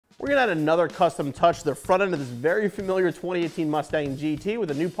We're gonna add another custom touch to the front end of this very familiar 2018 Mustang GT with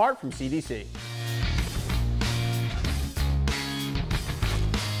a new part from CDC.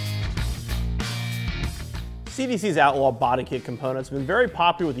 CDC's Outlaw body kit components have been very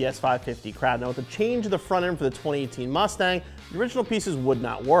popular with the S550 crowd. Now with the change of the front end for the 2018 Mustang, the original pieces would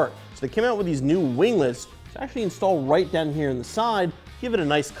not work. So they came out with these new winglets to actually install right down here in the side, give it a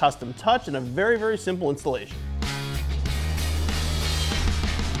nice custom touch and a very, very simple installation.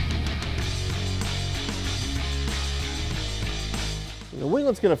 The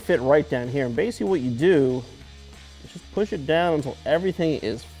winglet's gonna fit right down here, and basically what you do is just push it down until everything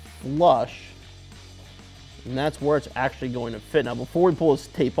is flush, and that's where it's actually going to fit. Now before we pull this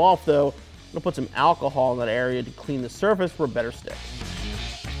tape off though, I'm gonna put some alcohol in that area to clean the surface for a better stick.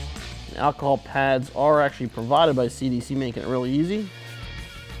 And alcohol pads are actually provided by CDC, making it really easy.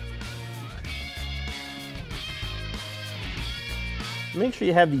 Make sure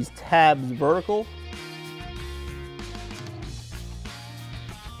you have these tabs vertical.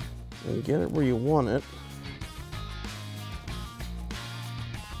 And get it where you want it.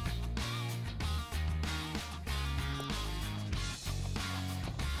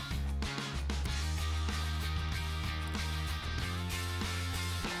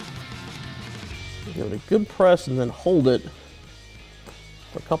 Give it a good press and then hold it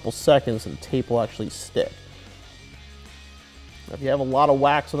for a couple seconds and the tape will actually stick. Now, if you have a lot of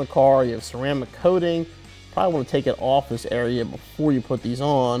wax on the car, you have ceramic coating, probably want to take it off this area before you put these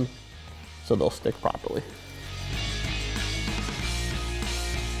on so they'll stick properly.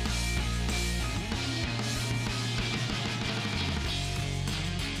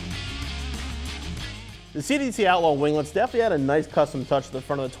 The CDC Outlaw winglets definitely had a nice custom touch to the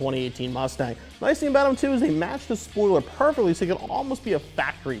front of the 2018 Mustang. Nice thing about them too is they match the spoiler perfectly, so it can almost be a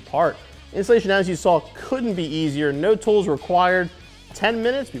factory part. Installation, as you saw, couldn't be easier. No tools required. 10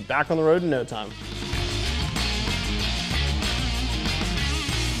 minutes, be back on the road in no time.